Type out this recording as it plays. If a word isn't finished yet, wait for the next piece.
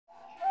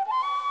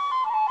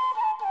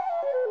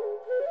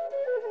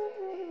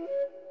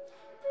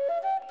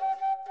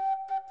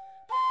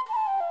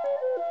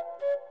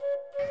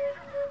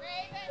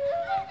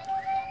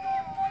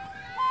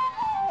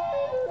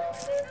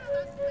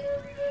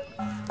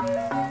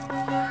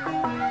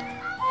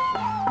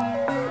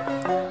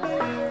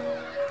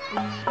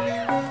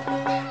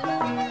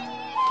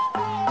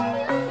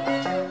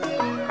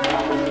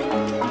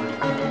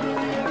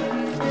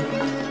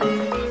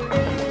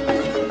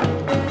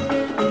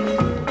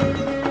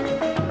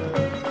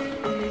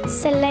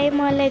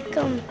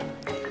Assalamualaikum.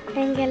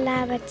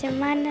 Engala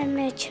bacamana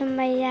me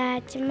chumaya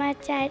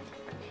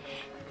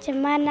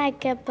chamana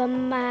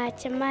gabama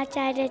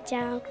chamacha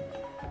jam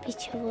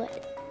Beechwood.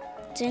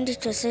 Zendi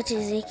Toseti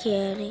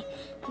Ezekieli,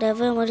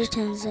 Davao Mori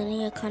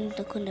Tanzania,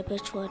 Canada Kunda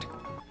Beechwood.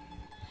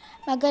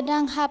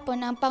 Magandang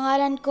hapon, ang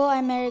pangalan ko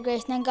ay Mary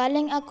Grace.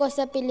 Nanggaling ako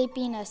sa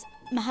Pilipinas.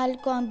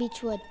 Mahal ko ang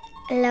Beechwood.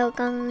 Hello,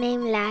 con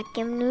name là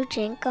Kim Nu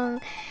Trinh,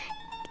 con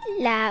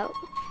là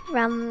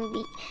from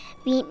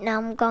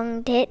Vietnam,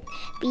 con thích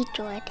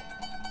Beechwood.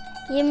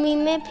 Ye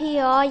mime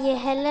pio, ye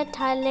hela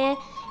tale,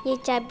 ye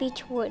cha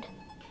Beechwood.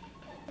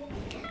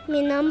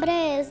 Mi nombre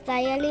es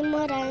Dayali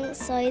Morán,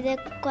 soy de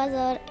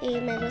Ecuador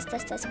y me gusta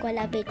esta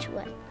escuela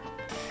Beechwood.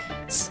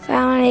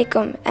 السلام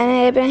عليكم،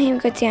 أنا إبراهيم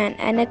كتيان،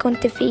 أنا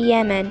كنت في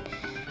اليمن،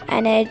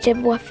 أنا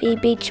جبوة في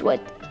بيتشوود.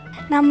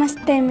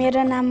 नमस्ते,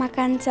 मेरो नाम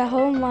आकांक्षा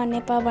हो. म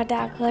नेपालबाट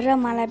आएको र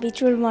मलाई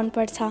बिचवुड मन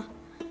पर्छ.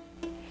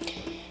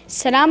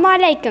 السلام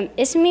عليكم،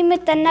 اسمي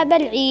متنبة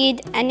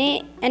العيد،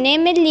 أنا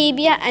من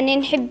ليبيا، أنا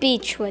نحب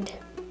بيتشوود.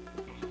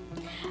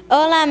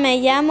 Hola,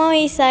 me llamo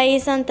Isaí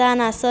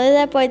Santana, soy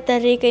de Puerto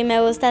Rico y me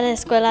gusta la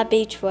escuela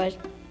Beechwood.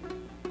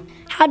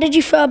 How did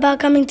you feel about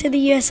coming to the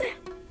USA?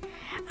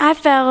 I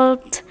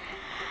felt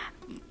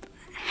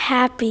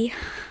happy.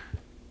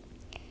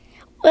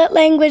 What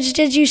language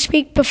did you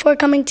speak before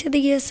coming to the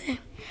USA?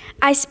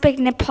 I speak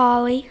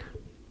Nepali.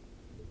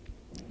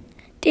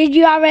 Did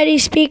you already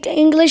speak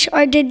English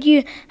or did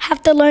you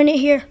have to learn it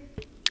here?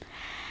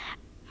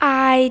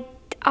 I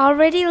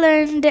already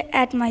learned it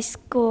at my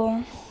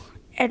school.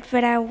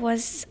 When I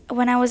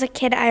was a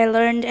kid, I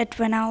learned it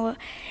when I was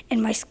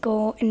in my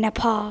school in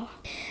Nepal.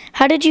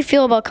 How did you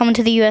feel about coming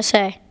to the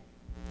USA?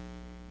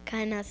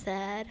 Kinda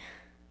sad.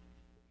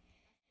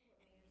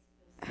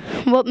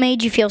 What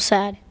made you feel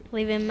sad?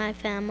 Leaving my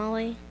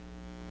family.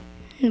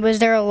 Was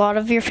there a lot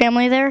of your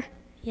family there?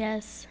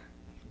 Yes.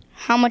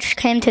 How much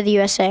came to the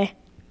USA?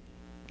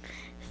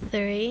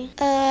 3.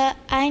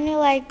 I knew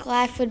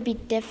life would be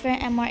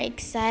different and more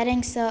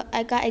exciting, so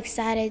I got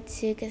excited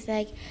too, cause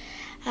I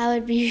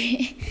would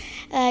be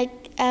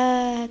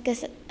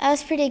cause I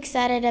was pretty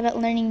excited about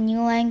learning new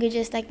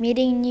languages,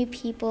 meeting new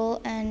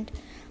people and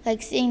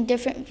seeing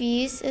different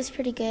views. It was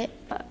pretty good.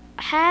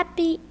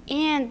 Happy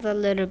and a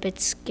little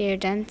bit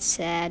scared and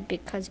sad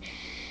because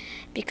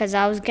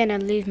I was gonna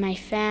leave my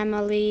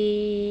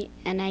family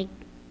and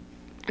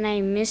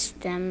I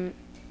missed them.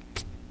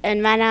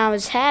 And then I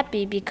was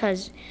happy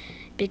because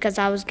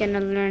I was gonna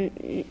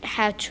learn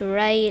how to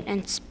write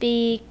and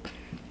speak.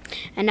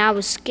 And I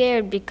was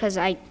scared because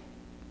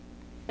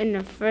in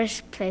the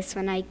first place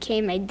when I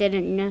came, I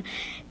didn't know.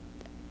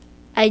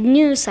 I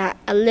knew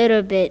a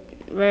little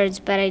bit words,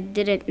 but I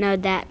didn't know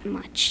that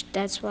much.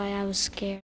 That's why I was scared.